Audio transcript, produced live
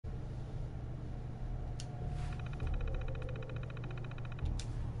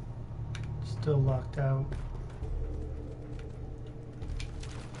Still locked out.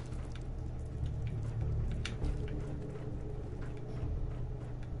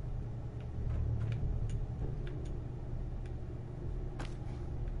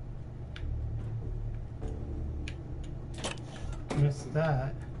 Missed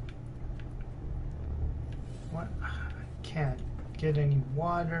that. What? I can't get any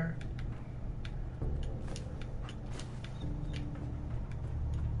water.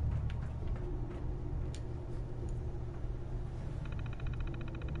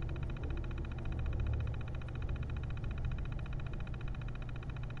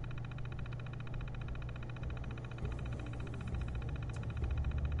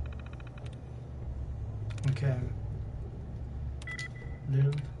 Okay.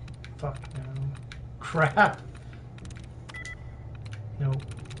 Live. Fuck no. Crap. Nope.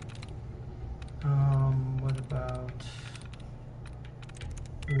 What about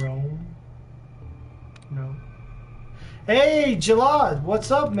Rome? No. Hey, Jalad,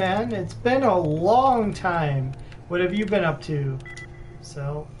 what's up, man? It's been a long time. What have you been up to?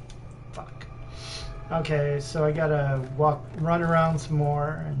 So, fuck. Okay, so I gotta run around some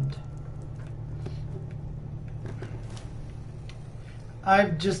more, and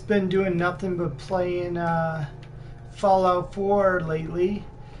I've just been doing nothing but playing Fallout 4 lately.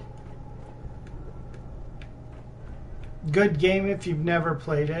 Good game if you've never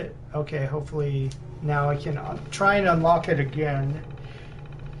played it. Okay, hopefully now I can try and unlock it again.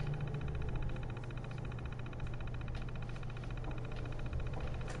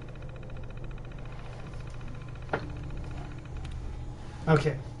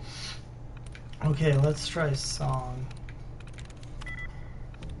 Okay. Okay, let's try a song.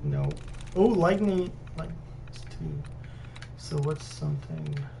 No. Oh, lightning. Like, two. So what's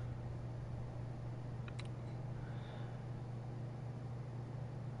something?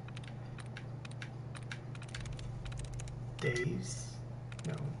 Days?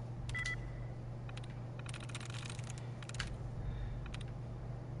 No.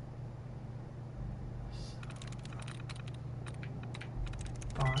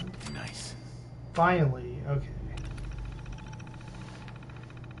 Bond. Nice. Finally, okay.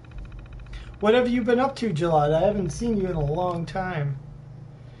 What have you been up to, Jalad? I haven't seen you in a long time.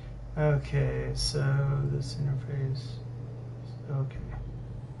 Okay, so this interface. Okay.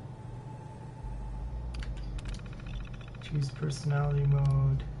 Choose personality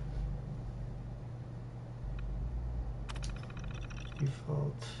mode.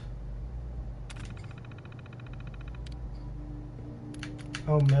 Default.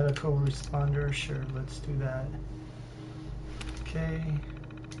 Oh, medical responder. Sure, let's do that. Okay.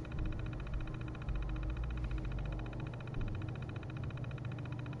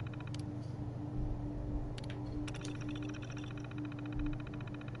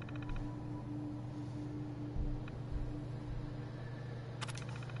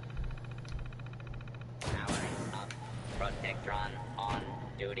 Protectron on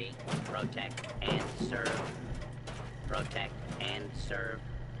duty. Protect and serve. Protect and serve.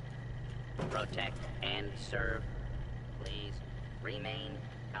 Protect and serve. Please remain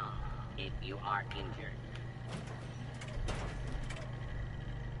calm if you are injured.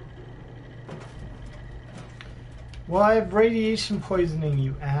 Well, I have radiation poisoning,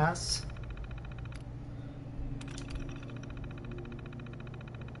 you ass.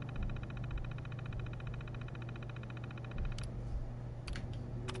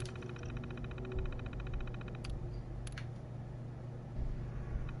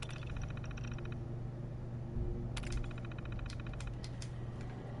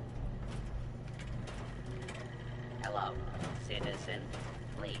 Hello, citizen.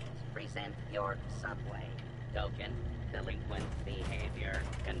 Please present your subway token. Delinquent behavior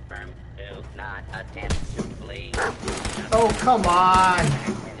confirmed. Do not attempt to flee. Oh, come on!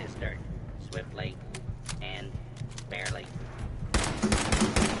 Administered swiftly and fairly.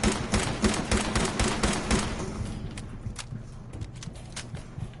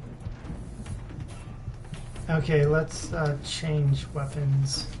 Okay, let's change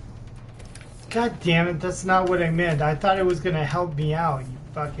weapons. God damn it, that's not what I meant. I thought it was gonna help me out, you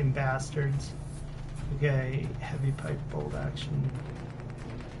fucking bastards. Okay, heavy pipe bolt action.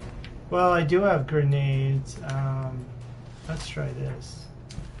 Well, I do have grenades. Let's try this.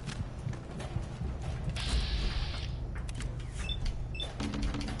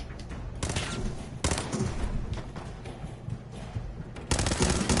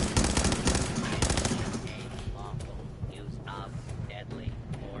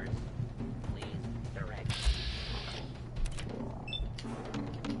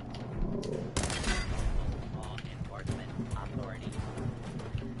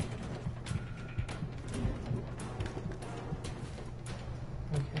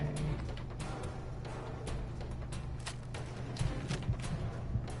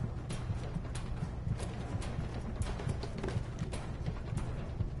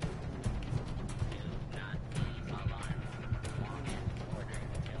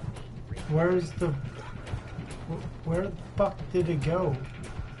 Where's the... Where the fuck did it go?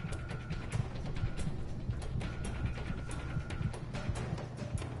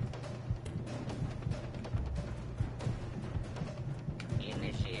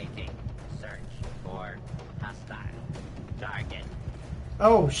 Initiating search for hostile target.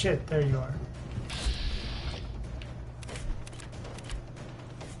 Oh shit, there you are.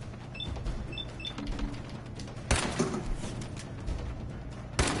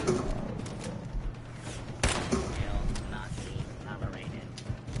 Will not be tolerated.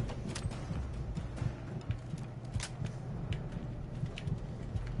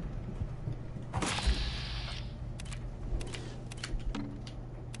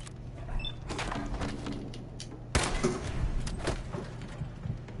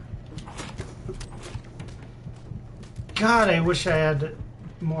 God, I wish I had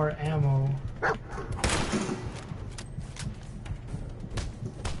more ammo.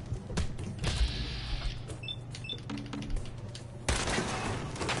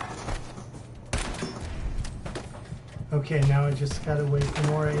 Okay, now I just gotta wait for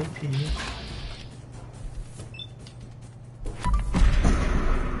more AP.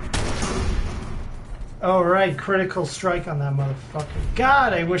 Oh, right, critical strike on that motherfucker.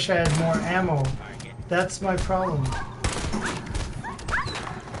 God, I wish I had more ammo. That's my problem.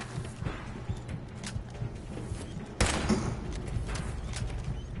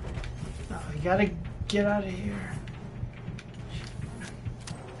 Oh, I gotta get out of here.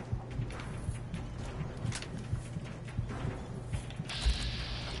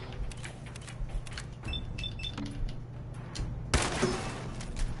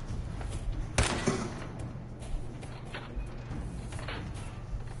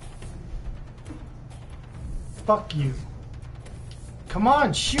 Fuck you. Come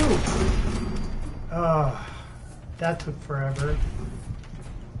on, shoot! That took forever.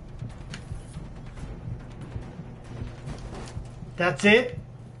 That's it?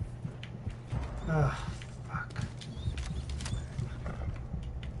 Fuck.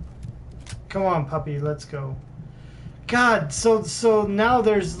 Come on, puppy, let's go. God, so now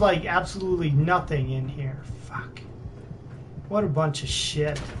there's like absolutely nothing in here. Fuck. What a bunch of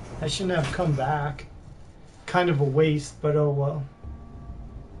shit. I shouldn't have come back. Kind of a waste, but oh well.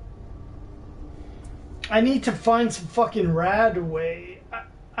 I need to find some fucking radaway.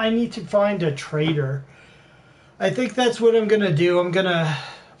 I need to find a trader. I think that's what I'm gonna do. I'm gonna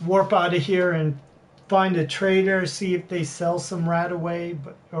warp out of here and find a trader, see if they sell some radaway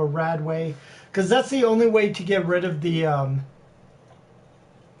or radway, because that's the only way to get rid of the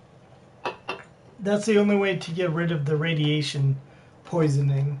that's the only way to get rid of the radiation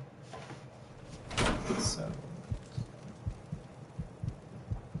poisoning. So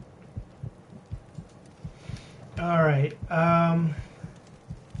all right,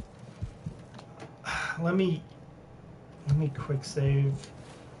 let me quick save.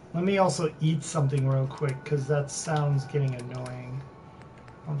 Let me also eat something real quick because that sound's getting annoying.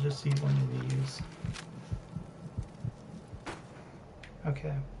 I'll just eat one of these.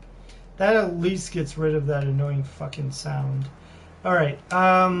 Okay, that at least gets rid of that annoying fucking sound. All right,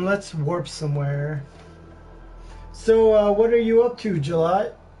 let's warp somewhere. So what are you up to,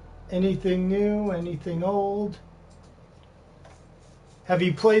 Jalot? Anything new? Anything old? Have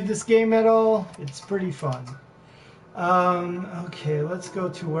you played this game at all? It's pretty fun. Okay, let's go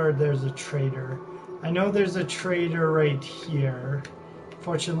to where there's a trader. I know there's a trader right here.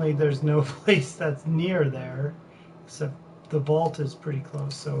 Fortunately, there's no place that's near there, except the vault is pretty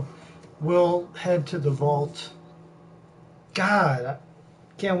close. So we'll head to the vault. God, I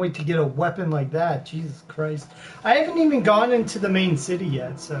can't wait to get a weapon like that. Jesus Christ. I haven't even gone into the main city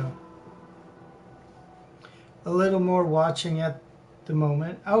yet, so a little more watching at the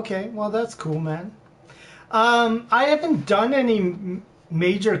moment. Okay, well that's cool, man. I haven't done any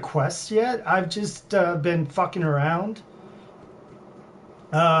major quests yet. I've just been fucking around.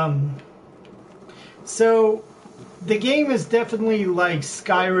 So the game is definitely like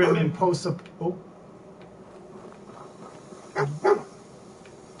Skyrim and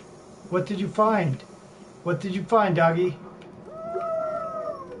What did you find? What did you find, doggy?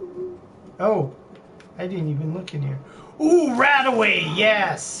 Oh, I didn't even look in here. Ooh, radaway,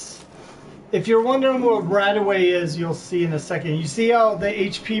 yes! If you're wondering what radaway is, you'll see in a second. You see how the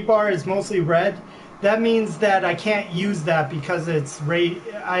HP bar is mostly red? That means that I can't use that because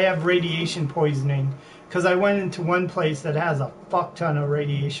I have radiation poisoning. Because I went into one place that has a fuck ton of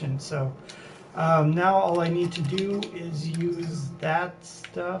radiation. So now all I need to do is use that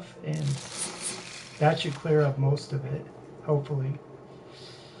stuff, and that should clear up most of it, hopefully.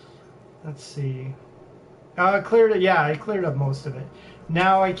 Let's see. I cleared up most of it.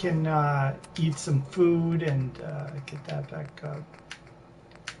 Now I can eat some food and get that back up.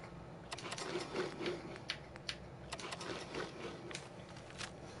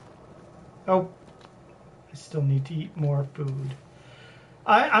 Oh, I still need to eat more food.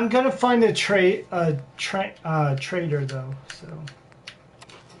 I'm gonna find a trader though. So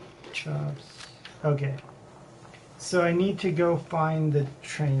chops. Okay. So I need to go find the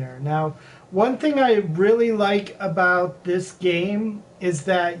trainer. Now, one thing I really like about this game is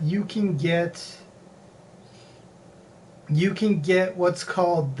that you can get what's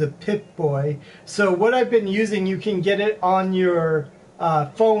called the Pip-Boy. So what I've been using, you can get it on your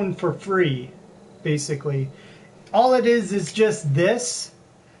phone for free, basically. All it is just this,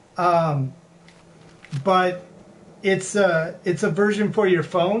 but it's a version for your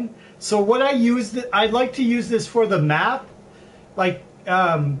phone. So what I like to use this for the map, like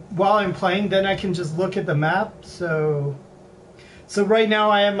while I'm playing, then I can just look at the map. So right now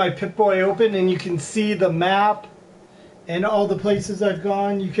I have my Pip-Boy open, and you can see the map and all the places I've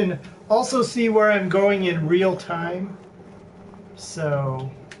gone. You can also see where I'm going in real time. So,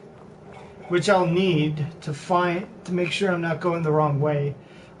 which I'll need to make sure I'm not going the wrong way.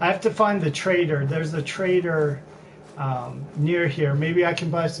 I have to find the trader. There's a trader near here. Maybe I can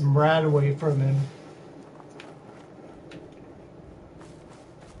buy some rat away from him.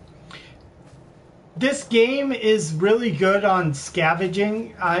 This game is really good on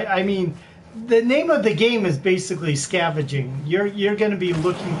scavenging. I mean, the name of the game is basically scavenging. You're going to be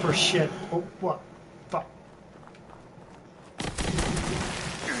looking for shit. Oh, what? Fuck.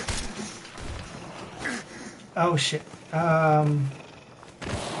 Oh shit.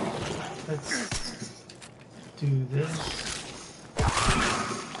 Let's do this.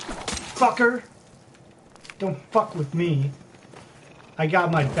 Fucker! Don't fuck with me. I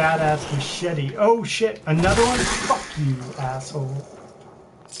got my badass machete. Oh shit, another one? Fuck you, asshole.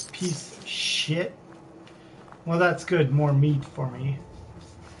 Piece of shit. Well, that's good. More meat for me.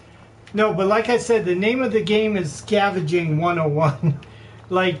 No, but like I said, the name of the game is Scavenging 101.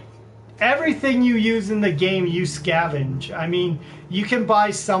 Like, everything you use in the game, you scavenge. I mean, you can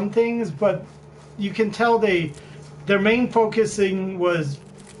buy some things, but you can tell their main focusing was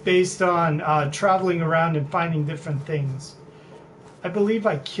based on traveling around and finding different things. I believe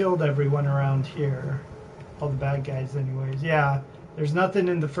I killed everyone around here. All the bad guys anyways. Yeah, there's nothing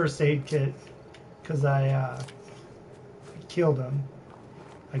in the first aid kit because I killed them.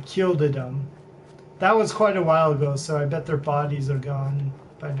 I killed them. That was quite a while ago, so I bet their bodies are gone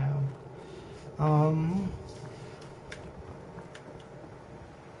by now.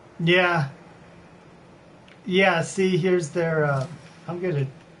 Yeah. Yeah, see, here's their, I'm gonna,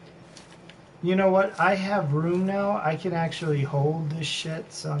 you know what, I have room now, I can actually hold this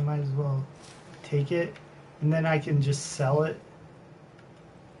shit, so I might as well take it, and then I can just sell it.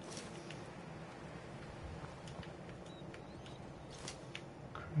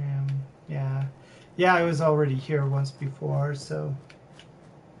 Yeah. Yeah, I was already here once before, so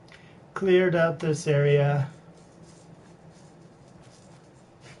cleared out this area.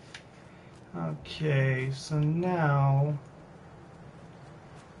 Okay, so now...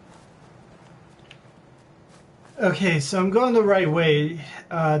 Okay, so I'm going the right way.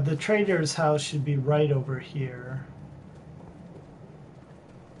 The trader's house should be right over here.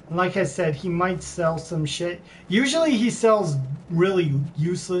 Like I said, he might sell some shit. Usually he sells really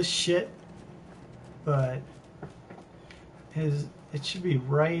useless shit, but it should be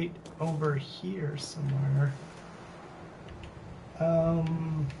right over here somewhere.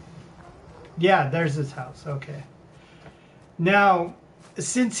 Yeah, there's his house. Okay. Now,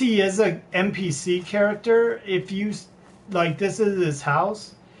 since he is a NPC character, if you, like, this is his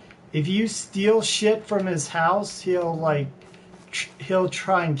house, if you steal shit from his house, he'll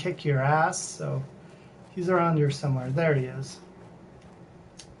try and kick your ass. So he's around here somewhere. There he is.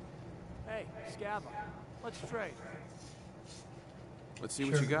 Hey, Scabba, let's trade. Let's see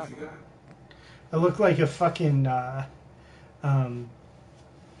what you got. I look like a fucking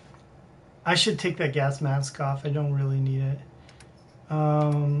I should take that gas mask off. I don't really need it.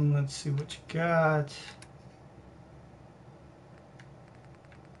 Let's see what you got.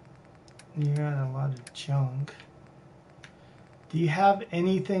 You got a lot of junk. Do you have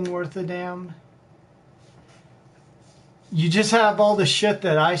anything worth a damn? You just have all the shit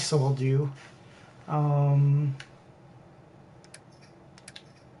that I sold you.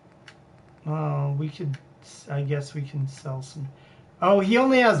 Well, we could, I guess we can sell some. Oh, he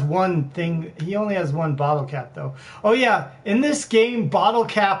only has one thing. He only has one bottle cap, though. Oh yeah, in this game, bottle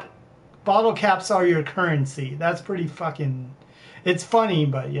caps are your currency. That's pretty fucking. It's funny,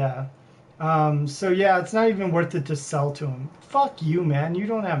 but yeah. So yeah, it's not even worth it to sell to him. Fuck you, man. You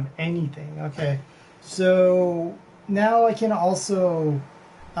don't have anything. Okay. So now I can also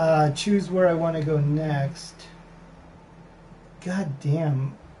choose where I want to go next. God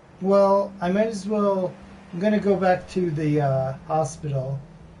damn. Well, I might as well... I'm going to go back to the hospital.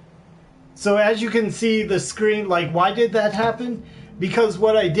 So as you can see the screen, like, why did that happen? Because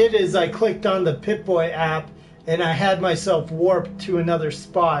what I did is I clicked on the Pip-Boy app and I had myself warped to another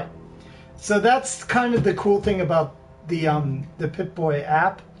spot. So that's kind of the cool thing about the Pip-Boy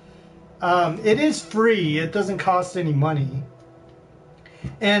app. It is free. It doesn't cost any money.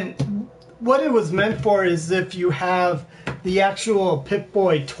 And what it was meant for is if you have the actual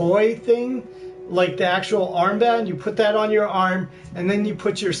Pip-Boy toy thing, like the actual armband, you put that on your arm and then you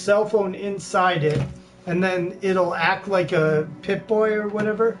put your cell phone inside it and then it'll act like a Pip-Boy or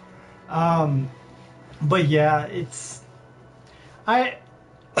whatever. But yeah, it's...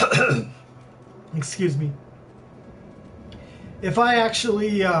 Excuse me. If I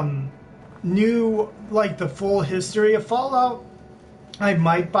actually knew like the full history of Fallout, I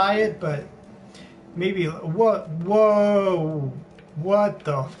might buy it, but maybe... Whoa! What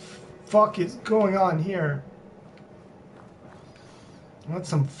the fuck is going on here? That's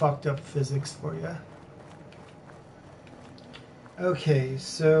some fucked up physics for you. Okay,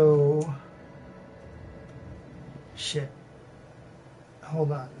 so... Shit.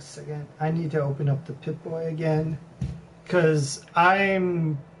 Hold on a second. I need to open up the Pip-Boy again. Because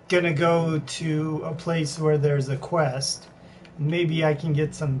I'm gonna go to a place where there's a quest. Maybe I can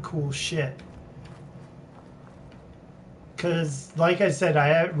get some cool shit. Because, like I said,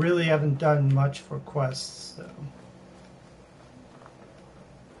 I really haven't done much for quests, so...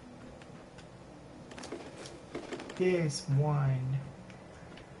 Yes, wine.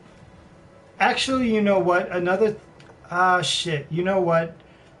 Actually, you know what? Another... shit. You know what?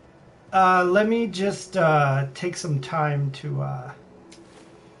 Let me just take some time to...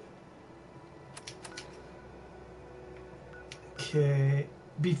 Okay.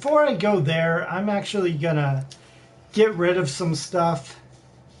 Before I go there, I'm actually gonna get rid of some stuff.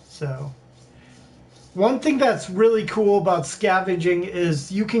 So... One thing that's really cool about scavenging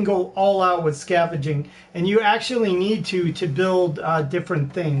is you can go all out with scavenging, and you actually need to build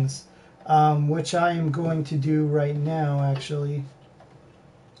different things, which I am going to do right now, actually.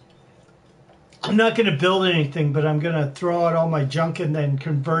 I'm not going to build anything, but I'm going to throw out all my junk and then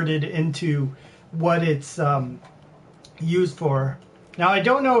convert it into what it's used for. Now, I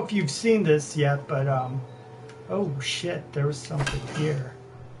don't know if you've seen this yet, but... oh, shit, there was something here.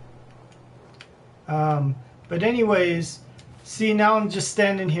 But anyways, see, now I'm just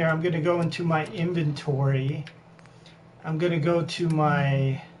standing here. I'm going to go into my inventory. I'm going to go to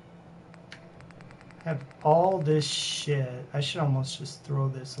my... I have all this shit. I should almost just throw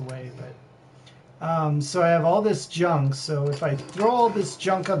this away, but... so I have all this junk. So if I throw all this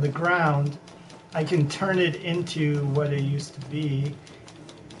junk on the ground, I can turn it into what it used to be.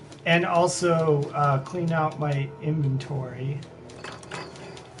 And also clean out my inventory.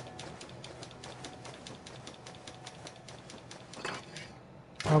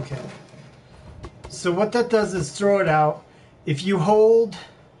 Okay. So what that does is throw it out. If you hold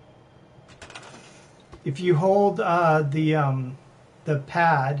the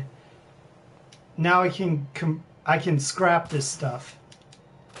pad, now I can scrap this stuff.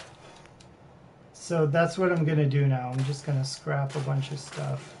 So that's what I'm gonna do now. I'm just gonna scrap a bunch of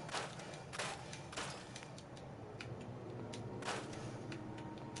stuff.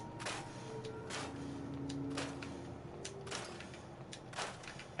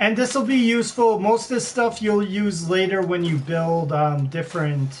 And this will be useful. Most of this stuff you'll use later when you build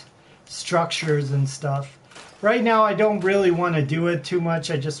different structures and stuff. Right now I don't really want to do it too much.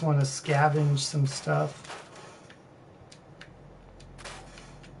 I just want to scavenge some stuff.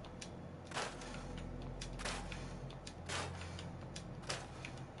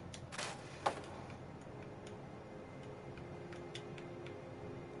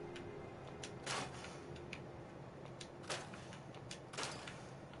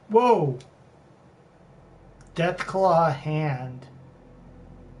 Whoa! Deathclaw hand.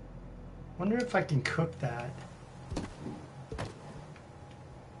 Wonder if I can cook that.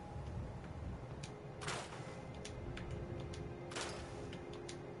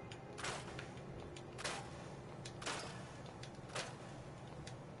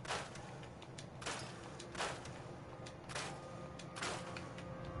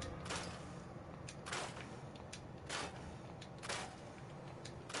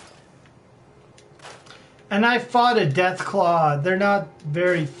 And I fought a Deathclaw. They're not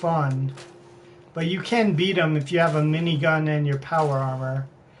very fun. But you can beat them if you have a minigun and your power armor.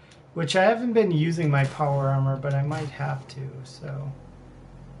 Which I haven't been using my power armor, but I might have to, so.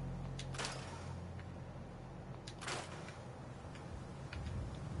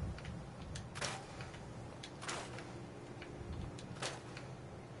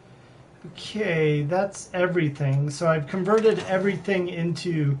 Okay, that's everything. So I've converted everything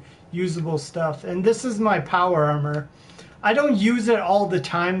into usable stuff. And this is my power armor. I don't use it all the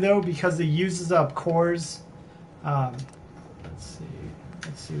time, though, because it uses up cores. Let's see.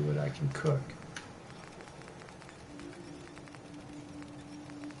 Let's see what I can cook.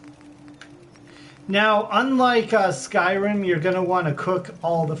 Now, unlike Skyrim, you're going to want to cook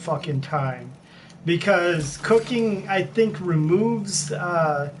all the fucking time. Because cooking, I think, removes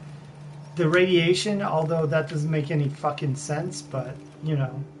the radiation, although that doesn't make any fucking sense, but, you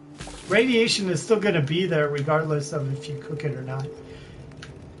know. Radiation is still going to be there regardless of if you cook it or not.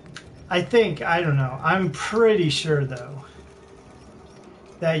 I think, I don't know. I'm pretty sure, though,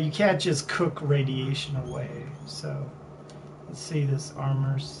 that you can't just cook radiation away. So, let's see this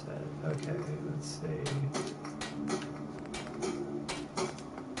armor set. Okay, let's see.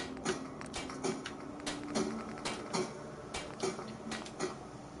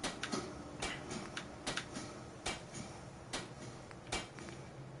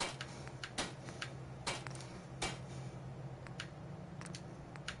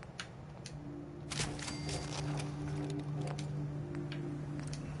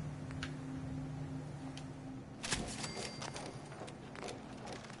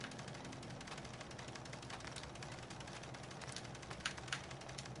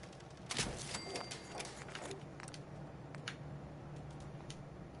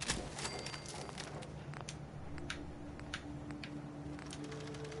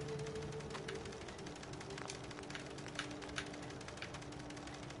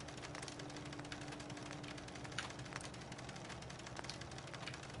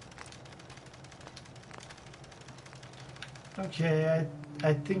 Okay,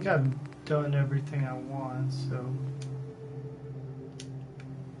 I think I've done everything I want, so.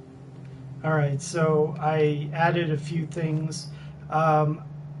 Alright, so I added a few things. Do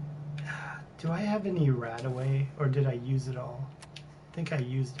I have any Radaway, or did I use it all? I think I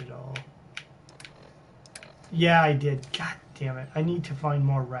used it all. Yeah, I did. God damn it. I need to find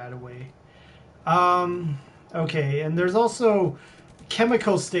more Radaway. Okay, and there's also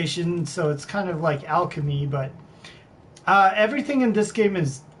chemical station, so it's kind of like alchemy, but everything in this game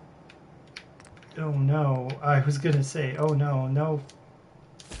is... Oh no, I was gonna say, oh no, no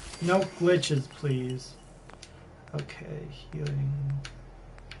glitches, please. Okay, healing.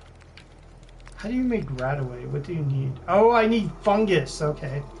 How do you make Radaway? What do you need? Oh, I need fungus,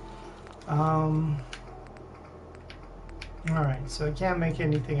 okay. Alright, so I can't make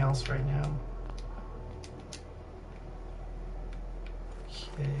anything else right now.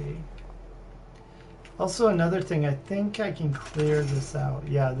 Okay. Also, another thing, I think I can clear this out.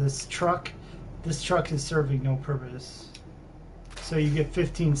 Yeah, this truck is serving no purpose. So you get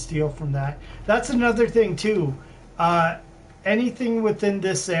 15 steel from that. That's another thing, too. Anything within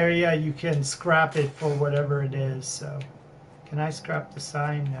this area, you can scrap it for whatever it is. So, can I scrap the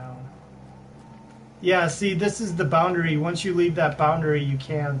sign? No. Yeah, see, this is the boundary. Once you leave that boundary, you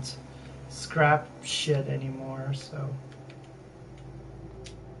can't scrap shit anymore, so...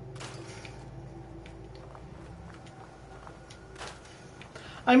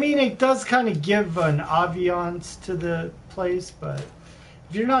 I mean, it does kind of give an ambiance to the place, but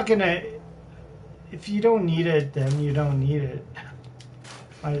if you're not gonna... If you don't need it, then you don't need it.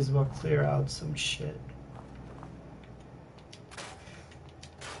 Might as well clear out some shit.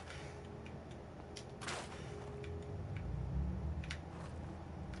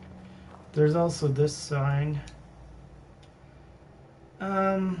 There's also this sign.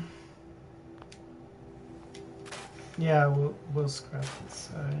 Yeah, we'll scrap this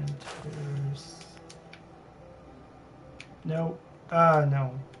sign. Nope.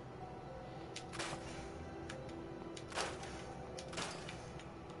 No.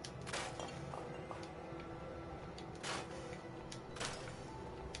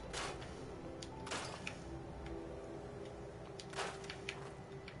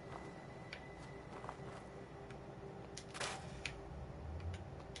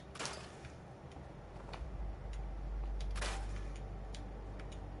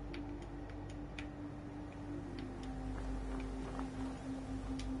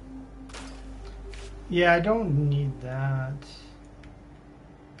 Yeah, I don't need that.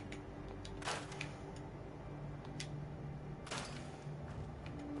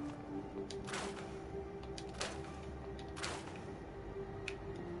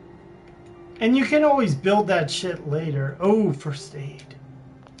 And you can always build that shit later. Oh, first aid.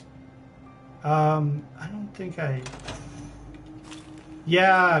 I don't think I...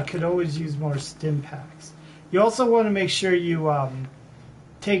 Yeah, I could always use more stim packs. You also want to make sure you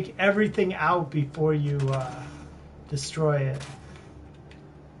take everything out before you destroy it.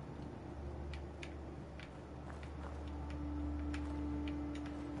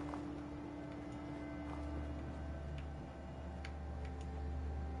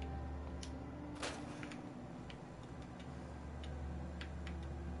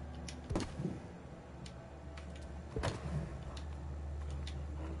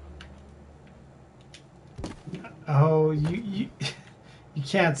 Oh, you you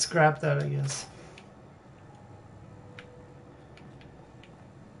can't scrap that, I guess.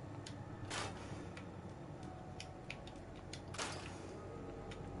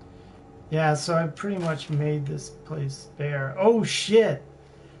 Yeah, so I pretty much made this place bare. Oh shit!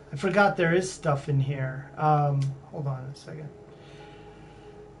 I forgot there is stuff in here. Hold on a second.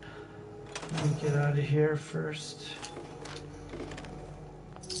 Let me get out of here first.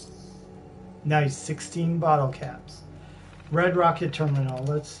 Nice, 16 bottle caps. Red Rocket Terminal.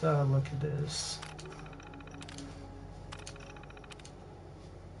 Let's look at this.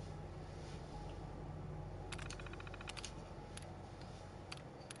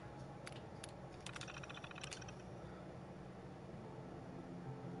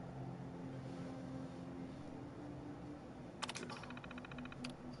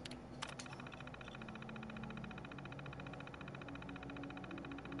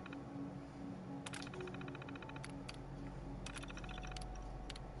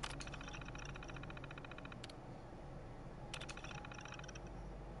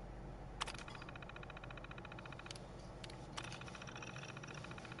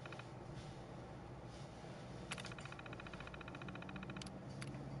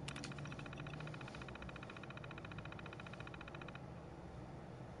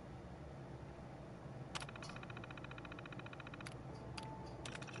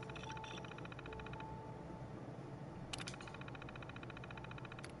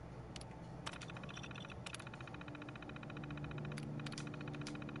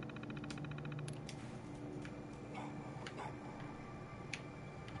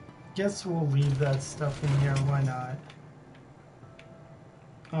 Guess we'll leave that stuff in here. Why not?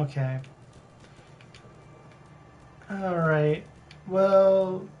 Okay. Alright.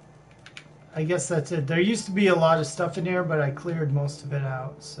 Well, I guess that's it. There used to be a lot of stuff in here, but I cleared most of it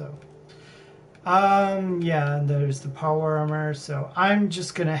out, so. Yeah, and there's the power armor, so I'm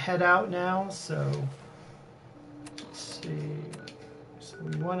just gonna head out now, so. Let's see. So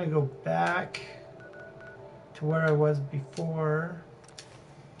we want to go back to where I was before.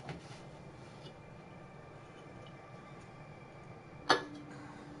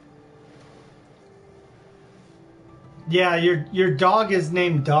 Yeah, your dog is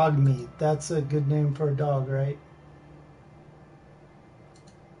named Dog Meat. That's a good name for a dog, right?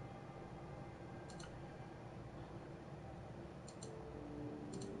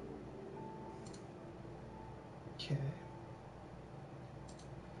 Okay.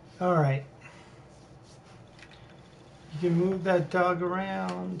 All right. You can move that dog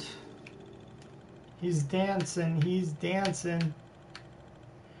around. He's dancing. He's dancing.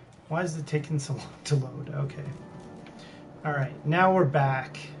 Why is it taking so long to load? Okay. All right, now we're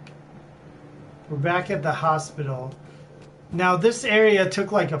back. We're back at the hospital. Now this area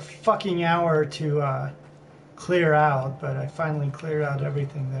took like a fucking hour to clear out, but I finally cleared out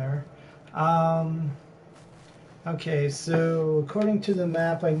everything there. Okay, so according to the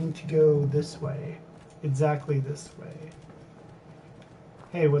map, I need to go this way. Exactly this way.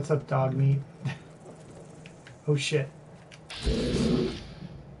 Hey, what's up, Dog Meat? Oh shit.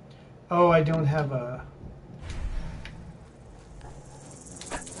 Oh, I don't have a...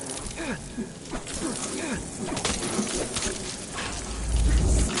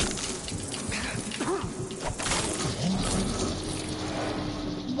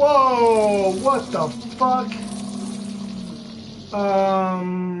 Whoa! What the fuck?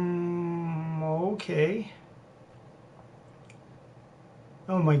 Okay.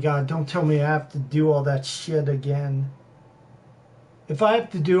 Oh my god, don't tell me I have to do all that shit again. If I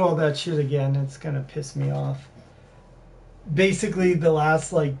have to do all that shit again, it's gonna piss me off. Basically, the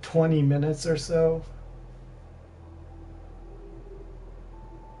last like 20 minutes or so.